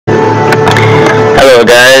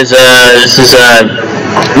guys, this is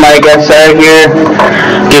Mike SR here,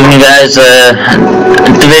 giving you guys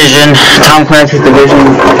Division, Tom Clancy's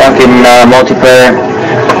Division, fucking multiplayer,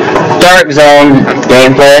 Dark Zone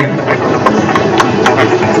gameplay,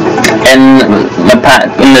 and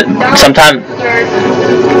sometime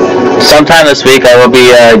this week I will be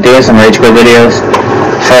doing some Rage Quit videos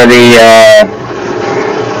for the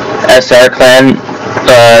SR Clan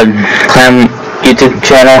YouTube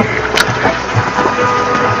channel.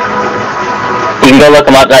 You can go look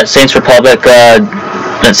them up at Saints Republic. The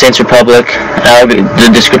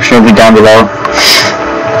description will be down below.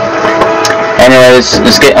 Anyways,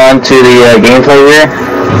 let's get on to the gameplay here.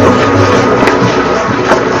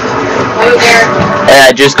 Yeah,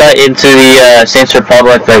 I just got into the Saints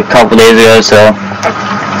Republic like a couple days ago, so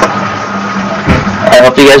I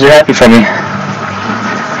hope you guys are happy for me.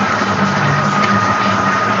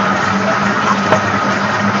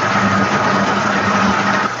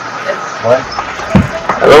 What?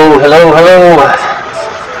 Hello.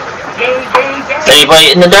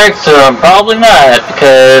 Anybody in the Dark Zone? Probably not,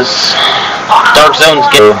 because Dark Zone's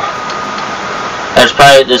good.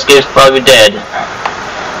 This game's probably dead.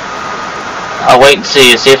 I'll wait and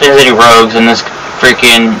see if there's any rogues in this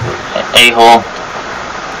freaking a-hole.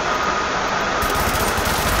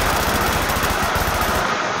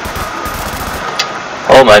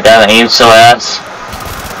 Oh my god, I aim so ass.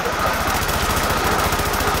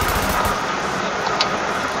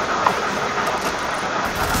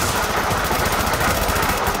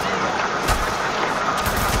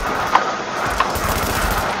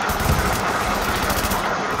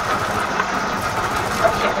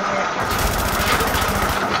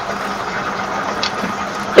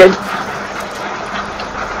 Good.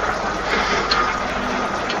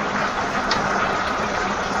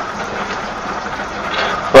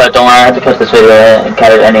 What, don't worry, I have to cut this video and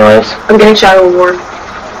cut it anyways. I'm getting Shadow War.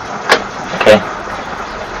 Okay.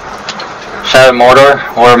 Shadow Mordor?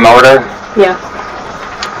 Or Mordor? Yeah.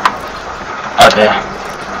 Okay.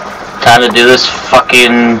 Time to do this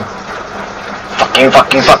fucking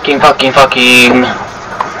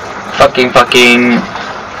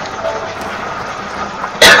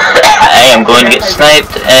I am going to get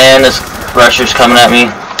sniped, and this rusher's coming at me.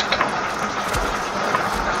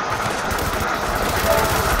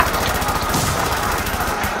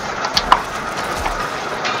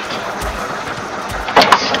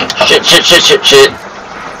 Shit.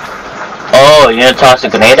 Oh, you're gonna toss a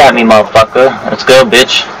grenade at me, motherfucker. Let's go,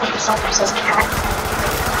 bitch.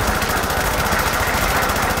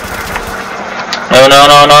 No,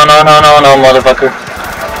 motherfucker.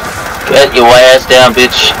 Get your ass down,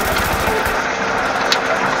 bitch.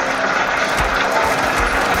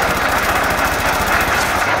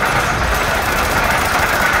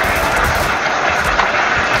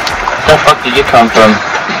 Where the fuck did you come from?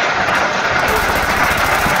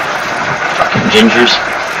 Fucking gingers.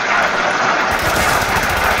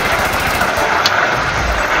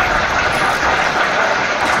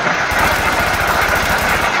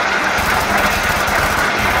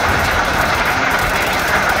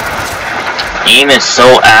 Aim is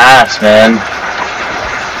so ass, man.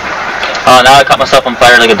 Oh, now I caught myself on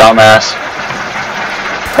fire like a dumbass.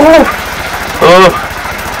 Ooh.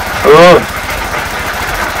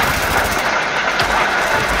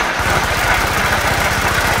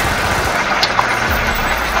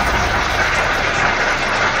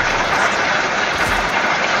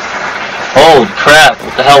 Holy crap,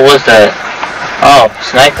 what the hell was that? Oh,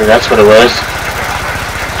 sniper, that's what it was.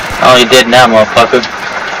 Oh, you did now, motherfucker.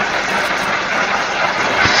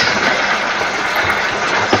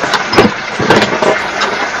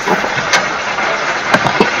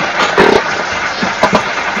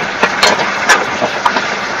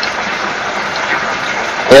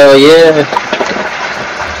 Hell yeah.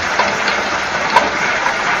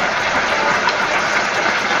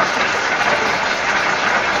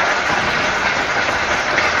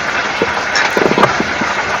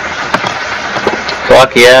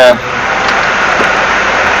 Fuck yeah.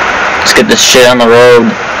 Let's get this shit on the road.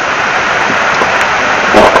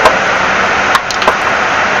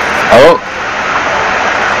 Oh.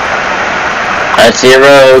 I see a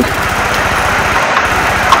rogue.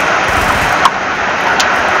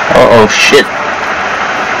 Oh shit.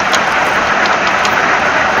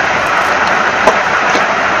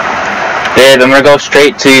 Babe, I'm gonna go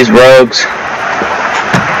straight to these rogues.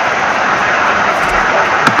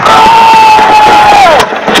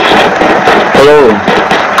 Hello.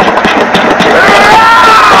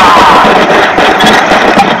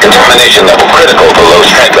 Contamination level critical for low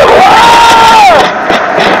strength level.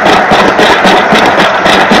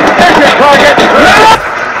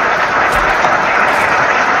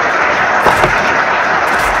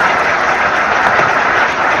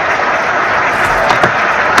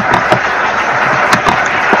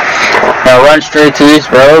 I'll run straight to these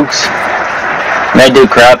rogues. May do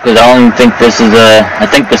crap because I don't think this is a. I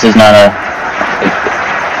think this is not a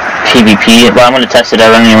PvP. But I'm gonna test it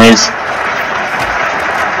out anyways.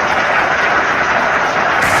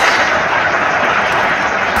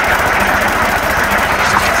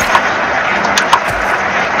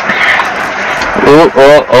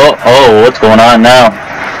 Oh, what's going on now?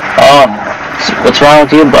 Oh, what's wrong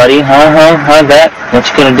with you, buddy? Huh, that? What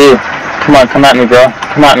you gonna do? Come on, come at me, bro.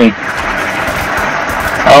 Come at me.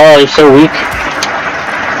 Oh, you're so weak.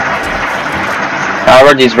 Oh,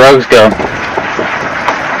 where'd these rogues go?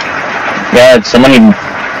 God, so many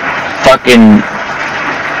fucking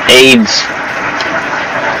AIDS.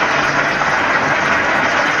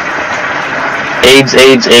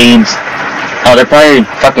 AIDS. Oh, they're probably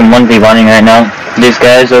fucking 1v1ing right now. These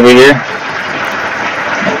guys over here.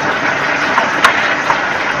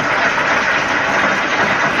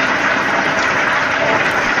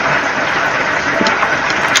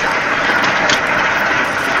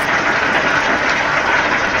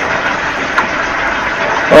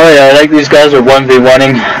 Oh yeah, I think these guys are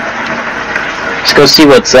 1v1ing. Let's go see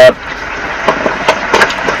what's up.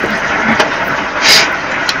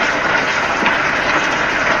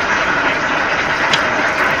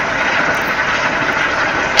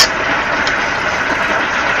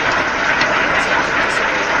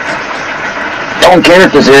 I don't care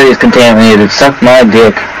if this area is contaminated, suck my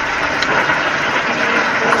dick.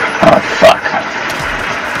 Oh fuck.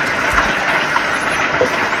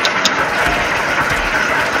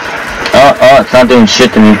 Oh, it's not doing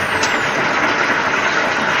shit to me.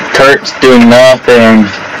 Turret's doing nothing.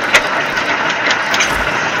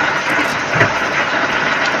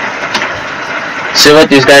 See what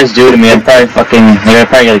these guys do to me, they're probably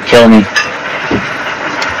gonna kill me.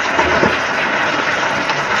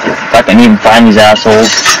 If I can even find these assholes.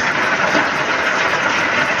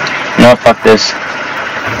 No, fuck this.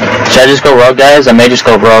 Should I just go rogue, guys? I may just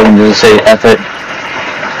go rogue and just say F it.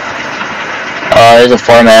 There's a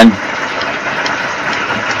 4-man.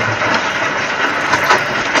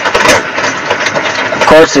 Of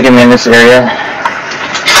course they get me in this area.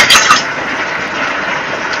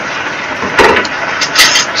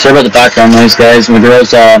 Sorry about the background noise, guys. My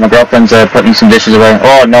girlfriend's putting some dishes away.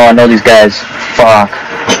 Oh no, I know these guys. Fuck.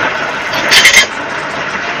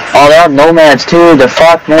 Oh, they're on nomads too. The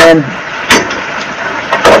fuck, man.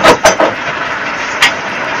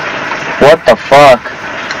 What the fuck?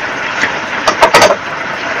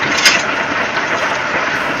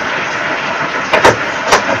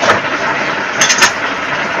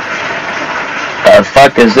 The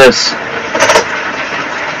fuck is this?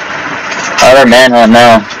 Oh, they're manhunt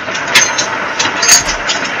now.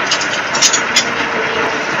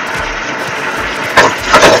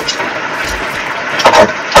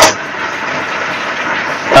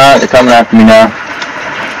 They're coming after me now.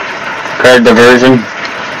 Card diversion.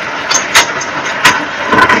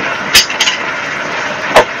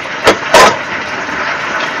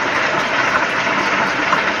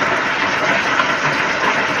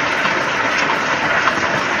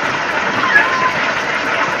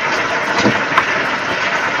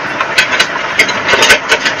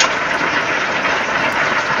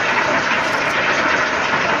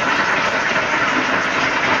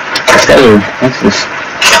 What's this?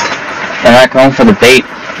 They're not going for the bait.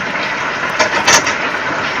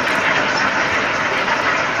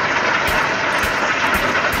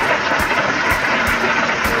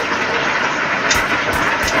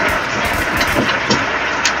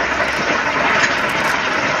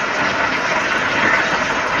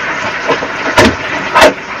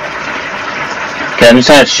 Okay, I'm just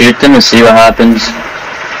gonna shoot them and see what happens.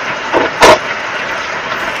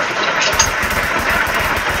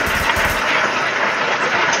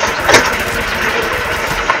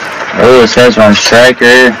 Oh, this guy's on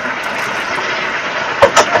striker.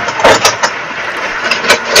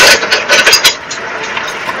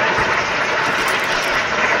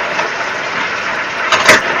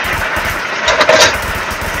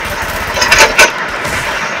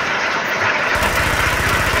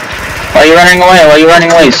 Why are you running away? Why are you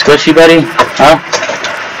running away? Squishy buddy? Huh?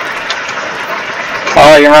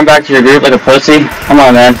 Oh, you run back to your group like a pussy? Come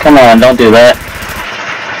on, man. Come on, don't do that.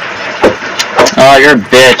 Oh, you're a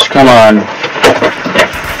bitch. Come on.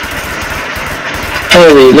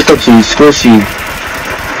 Holy, look at you, Squishy.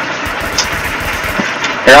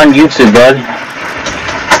 You're on YouTube, bud.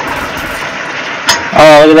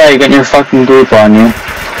 Oh, look at that. You're getting your fucking group on you.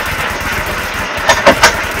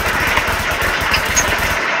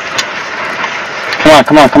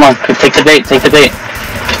 Come on. Take the bait, take the bait.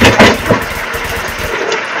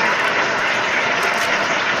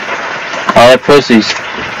 Oh, they're pussies.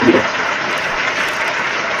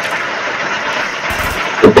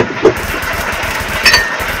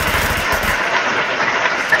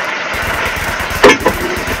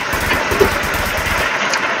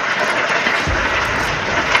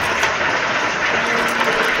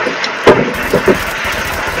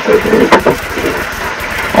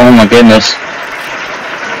 Oh my goodness.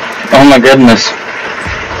 Oh my goodness.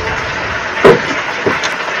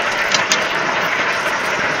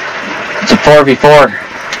 It's a 4v4.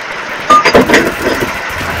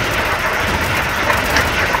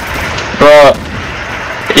 Bro.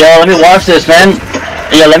 Yo, let me watch this, man.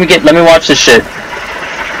 Yeah, let me watch this shit.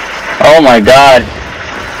 Oh my god.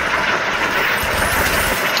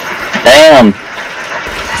 Damn.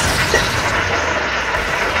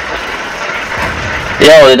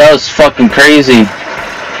 Yo, that was fucking crazy.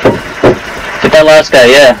 Get that last guy,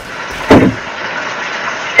 yeah.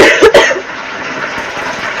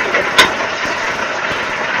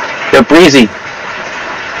 Yo, Breezy.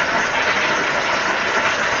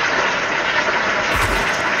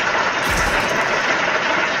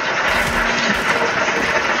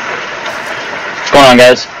 What's going on,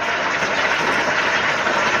 guys?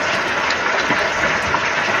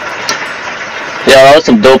 Yo, that was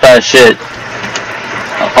some dope ass shit.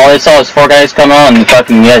 All I saw was 4 guys come on and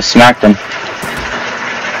fucking, yeah, smacked them.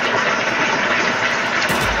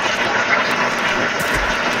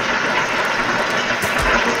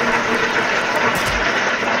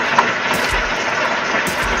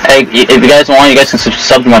 Hey, if you guys want, you guys can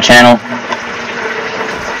sub to my channel.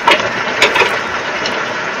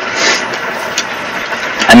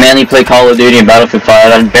 I mainly play Call of Duty and Battlefield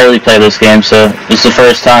 5. I barely play this game, so this is the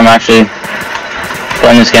first time actually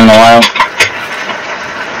playing this game in a while.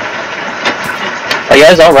 Are you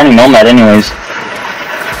guys all running Nomad anyways?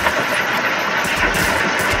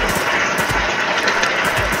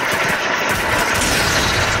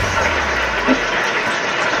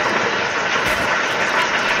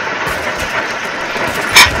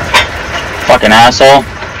 Fucking asshole.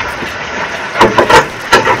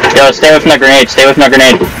 Yo, stay away from that grenade. Stay away from that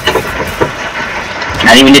grenade.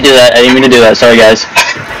 I didn't mean to do that. I didn't mean to do that. Sorry, guys.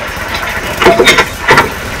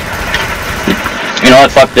 You know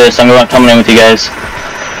what? Fuck this. I'm coming in with you guys.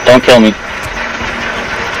 Don't kill me.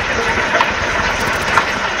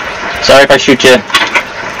 Sorry if I shoot you.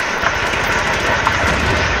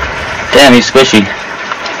 Damn, he's squishy.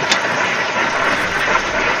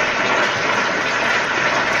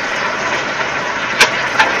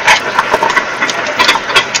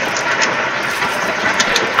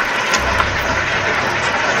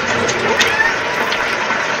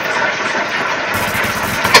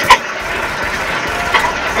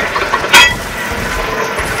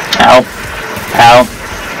 Ow. Ow.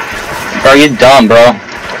 Bro, you dumb, bro.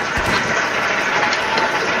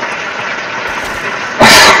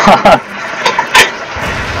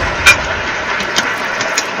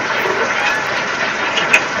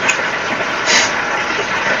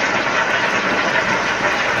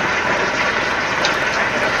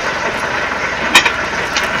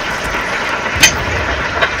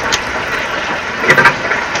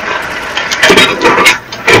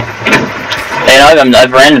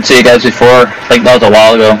 I've ran into you guys before, like that was a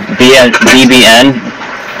while ago. BBN,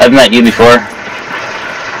 I've met you before.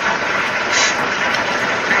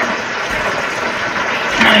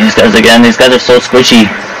 These guys again, these guys are so squishy.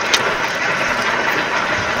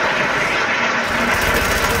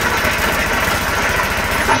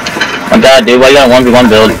 Oh my god, dude, why you got a 1v1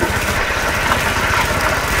 build?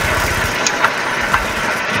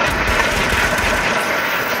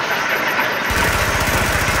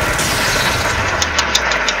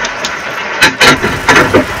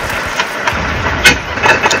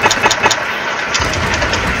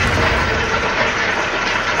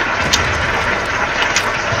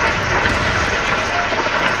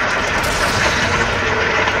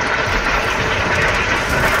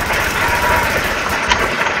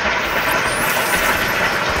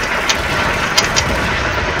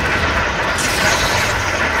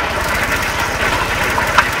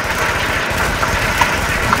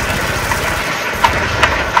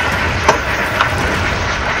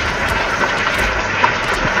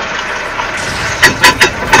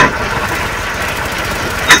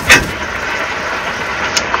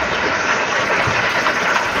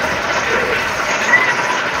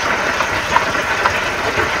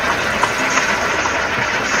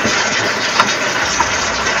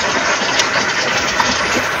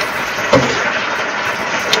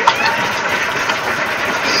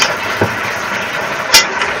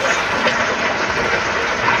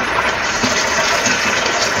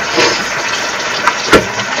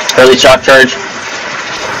 Early shock charge.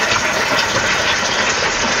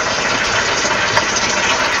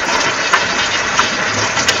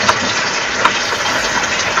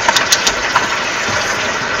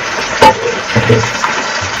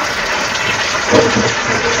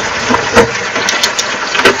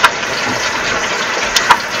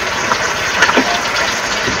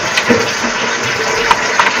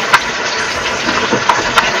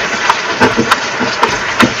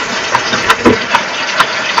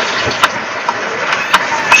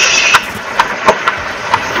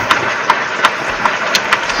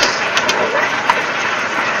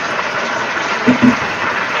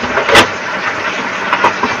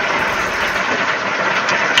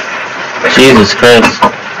 Jesus Christ.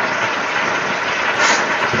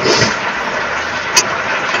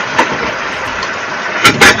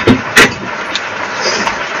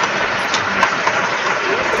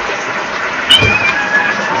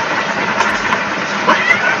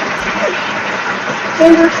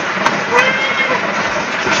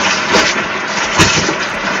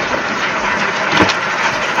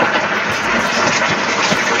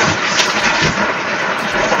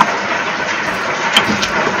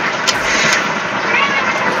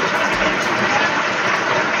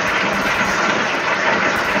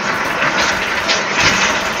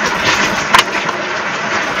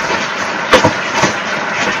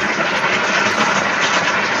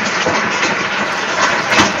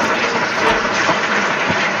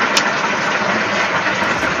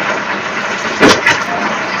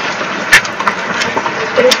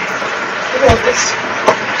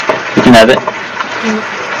 You can have it.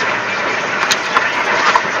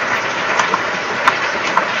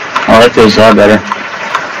 Oh, that feels a lot better.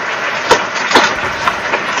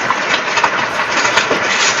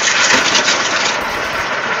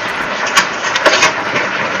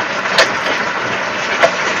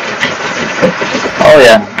 Oh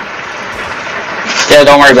yeah. Yeah,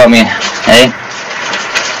 don't worry about me, hey?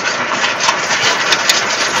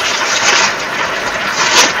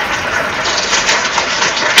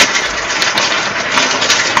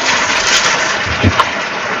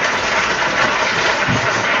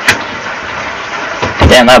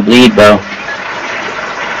 Damn, that bleed, bro.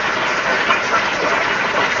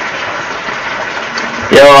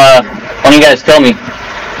 Yo, why don't you guys kill me?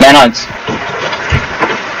 Manhunts.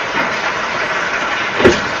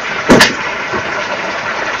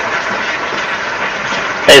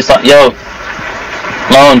 Hey, so, yo.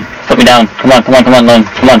 Lone, put me down. Come on, come on, come on, Lone.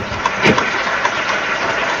 Come on.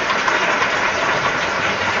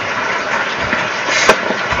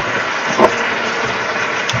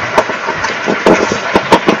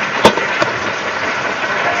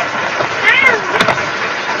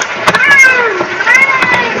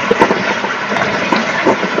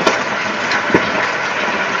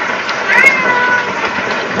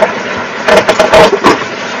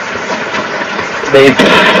 Babe,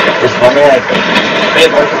 just one minute.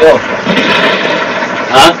 Babe, where'd you go?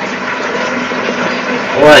 Huh?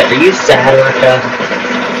 What? Are you sad, Erica?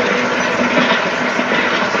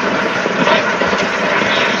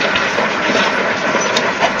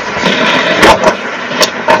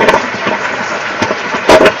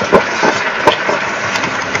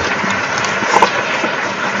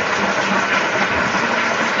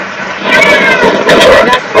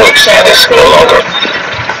 Road status no longer.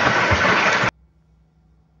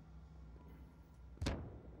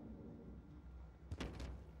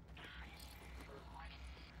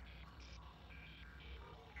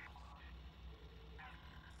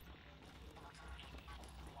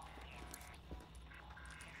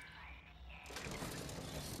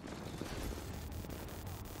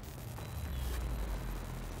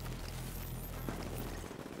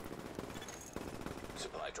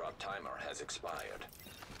 Supply drop timer has expired.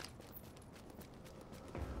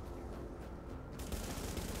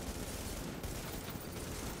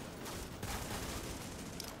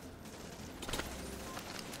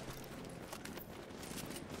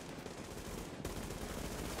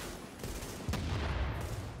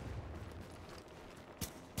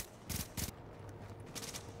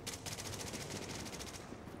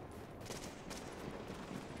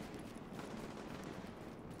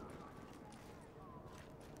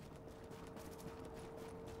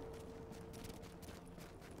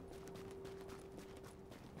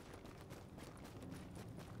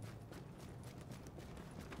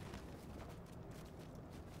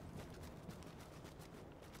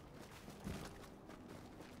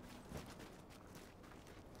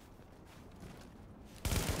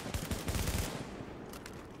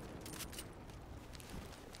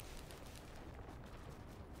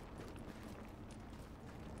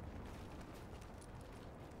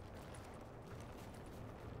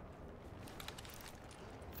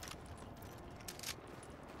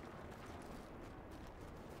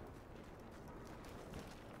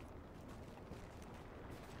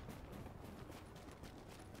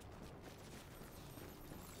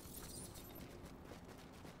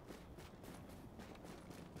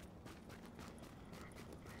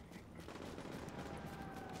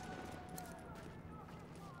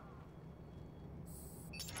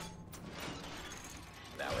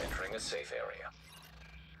 A safe area.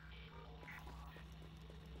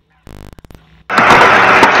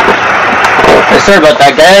 Sorry about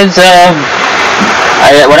that, guys.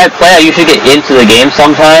 When I play, I usually get into the game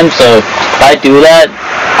sometimes, so if I do that,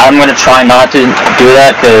 I'm gonna try not to do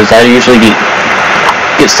that because I usually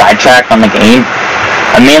get sidetracked on the game.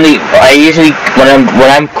 I usually when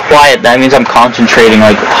I'm quiet, that means I'm concentrating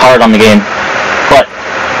like hard on the game. But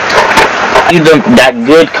I need that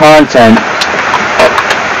good content.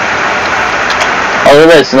 Oh,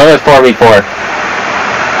 look at this, another 4v4.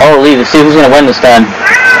 Holy, let's see who's gonna win this time.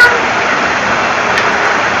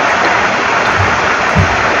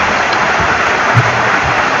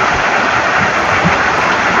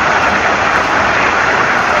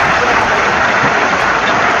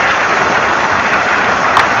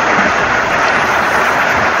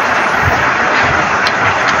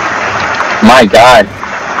 My God.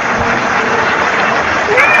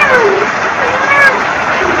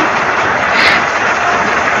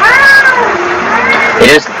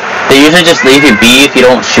 They usually just leave you be if you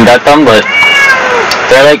don't shoot at them, but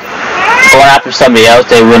they're like going after somebody else,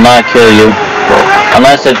 they will not kill you.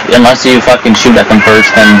 Unless you fucking shoot at them first,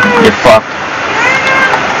 then you're fucked.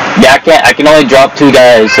 Yeah, I can only drop 2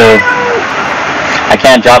 guys, so I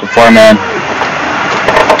can't drop a 4-man.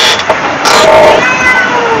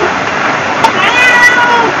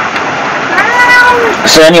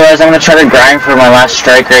 So anyways, I'm gonna try to grind for my last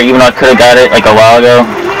striker, even though I could've got it like a while ago.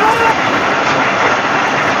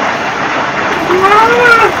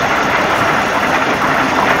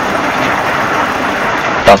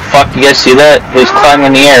 The fuck, you guys see that? He was climbing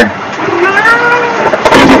in the air.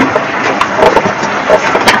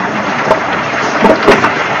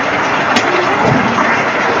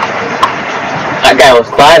 That guy was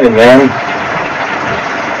climbing, man.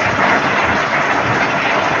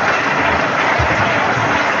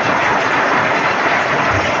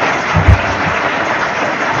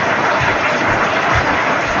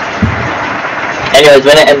 Anyways,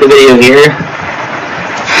 I'm gonna end the video here.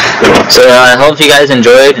 So I hope you guys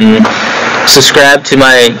enjoyed, and subscribe to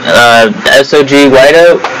my SOG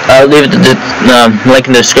Whiteout. I'll leave the link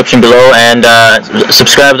in the description below, and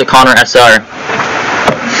subscribe to Connor SR.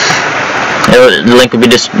 The link will be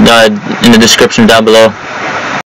just in the description down below.